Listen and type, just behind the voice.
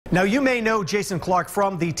Now, you may know Jason Clarke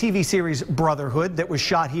from the TV series Brotherhood that was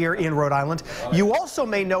shot here in Rhode Island. You also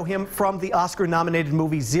may know him from the Oscar-nominated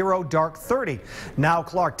movie Zero Dark 30. Now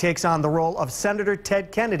Clarke takes on the role of Senator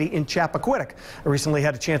Ted Kennedy in Chappaquiddick. I recently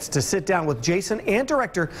had a chance to sit down with Jason and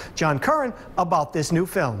director John Curran about this new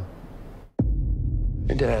film.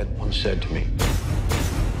 My dad once said to me,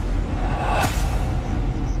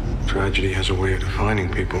 tragedy has a way of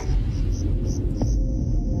defining people.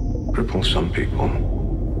 Cripples some people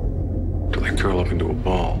till they curl up into a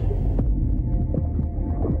ball.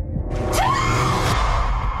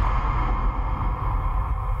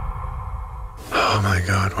 Oh my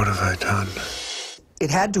God, what have I done? It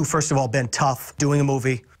had to, first of all, been tough doing a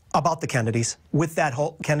movie about the Kennedys, with that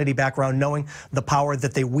whole Kennedy background, knowing the power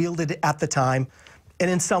that they wielded at the time, and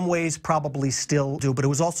in some ways probably still do, but it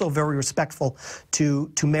was also very respectful to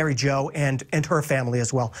Mary Jo and her family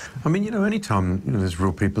as well. I mean, anytime there's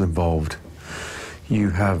real people involved, you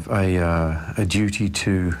have a duty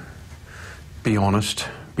to be honest,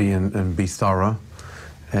 and be thorough,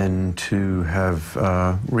 and to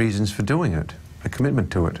have reasons for doing it, a commitment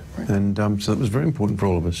to it. Right. And so that was very important for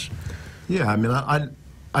all of us. Yeah, I mean,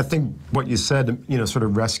 I think what you said, sort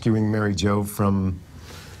of rescuing Mary Jo from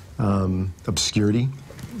obscurity,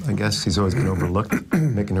 I guess. She's always been overlooked,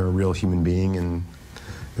 making her a real human being and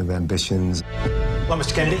with ambitions. Well,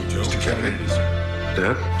 Mr. Kennedy? Mr. Kennedy.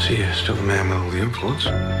 Dad, see, you're still the man with all the influence.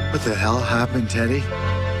 What the hell happened, Teddy?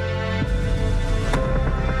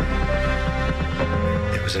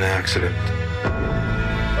 It was an accident.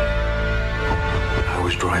 I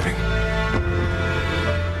was driving.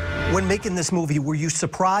 When making this movie, were you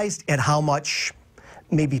surprised at how much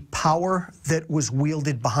maybe power that was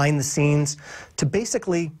wielded behind the scenes to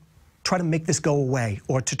basically try to make this go away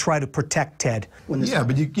or to try to protect Ted? Yeah,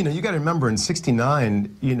 but you got to remember in '69,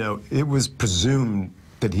 it was presumed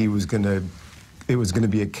that it was going to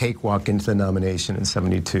be a cakewalk into the nomination in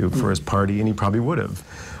 '72 for his party, and he probably would have.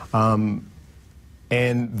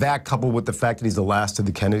 And that, coupled with the fact that he's the last of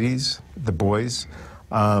the Kennedys, the boys,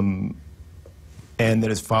 and that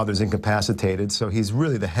his father's incapacitated, so he's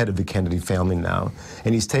really the head of the Kennedy family now.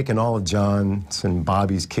 And he's taken all of John's and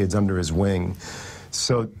Bobby's kids under his wing.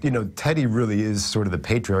 So, Teddy really is sort of the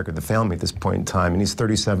patriarch of the family at this point in time, and he's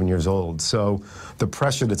 37 years old. So the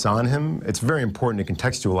pressure that's on him, it's very important to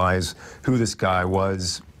contextualize who this guy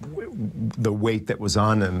was, the weight that was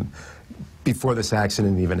on him before this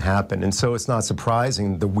accident even happened. And so it's not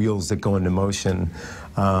surprising the wheels that go into motion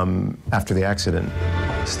after the accident.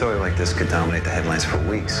 A story like this could dominate the headlines for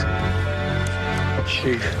weeks.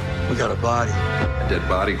 Chief, we got a body. A dead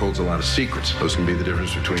body holds a lot of secrets. Those can be the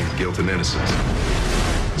difference between guilt and innocence.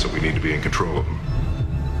 So we need to be in control of them.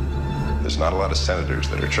 There's not a lot of senators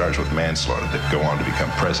that are charged with manslaughter that go on to become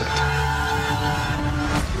president.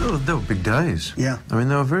 Well, they were big days. Yeah. I mean,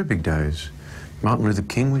 they were very big days. Martin Luther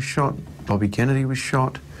King was shot. Bobby Kennedy was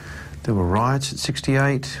shot. There were riots at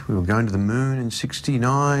 '68. We were going to the moon in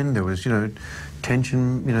 '69. There was,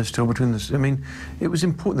 tension, still between the... I mean, it was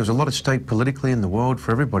important. There was a lot at stake politically in the world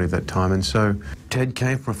for everybody at that time. And so Ted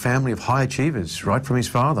came from a family of high achievers, right from his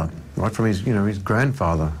father, right from his, his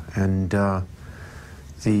grandfather. And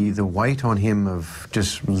the weight on him of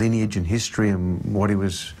just lineage and history and what he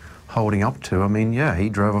was holding up to, I mean, yeah, he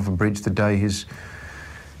drove off a bridge the day his...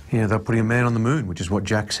 they're putting a man on the moon, which is what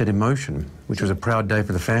Jack set in motion, which was a proud day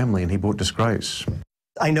for the family, and he brought disgrace.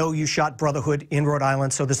 I know you shot Brotherhood in Rhode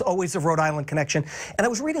Island, so there's always a Rhode Island connection. And I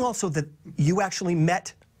was reading also that you actually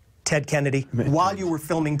met Ted Kennedy while you were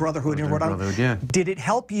filming Brotherhood in Rhode Island. Yeah. Did it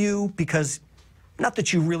help you because, not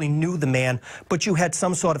that you really knew the man, but you had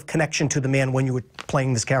some sort of connection to the man when you were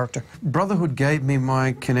playing this character? Brotherhood gave me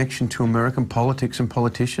my connection to American politics and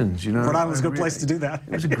politicians, Rhode Island's a good place to do that.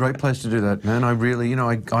 It was a great place to do that, man. I really,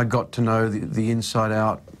 I got to know the inside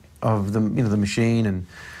out of the, the machine, and,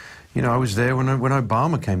 I was there when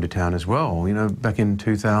Obama came to town as well, back in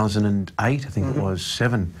 2008, I think it was,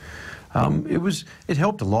 7. It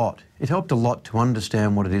helped a lot. It helped a lot to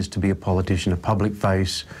understand what it is to be a politician, a public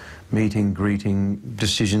face, meeting, greeting,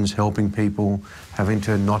 decisions, helping people, having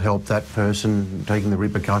to not help that person, taking the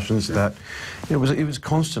repercussions of that. It was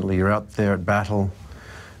constantly, you're out there at battle,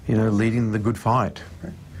 leading the good fight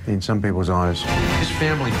in some people's eyes. This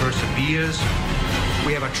family perseveres.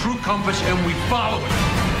 We have a true compass and we follow it.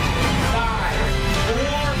 5,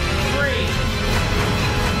 4,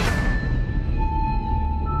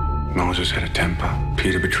 3. Moses had a temper.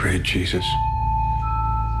 Peter betrayed Jesus.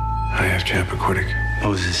 I have Chappaquiddick.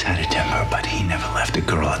 Moses had a temper, but he never left a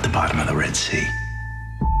girl at the bottom of the Red Sea.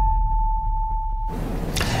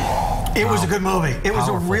 It was a good movie. It was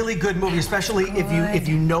a really good movie, especially if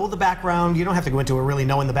you know the background. You don't have to go into it really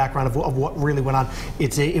knowing the background of what really went on.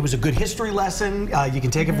 It was a good history lesson. You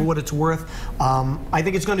can take it for what it's worth. I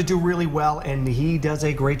think it's going to do really well, and he does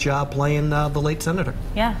a great job playing the late senator.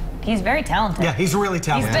 Yeah, he's very talented. Yeah, he's really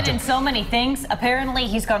talented. He's been in so many things. Apparently,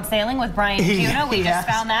 he's gone sailing with Brian Cuna. We just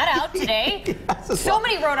found that out today. So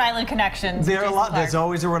many Rhode Island connections. There are a lot. There's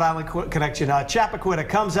always a Rhode Island connection. Chappaquiddick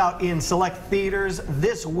comes out in select theaters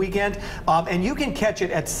this weekend, and you can catch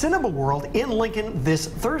it at Cinema World in Lincoln this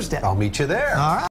Thursday. I'll meet you there. All right.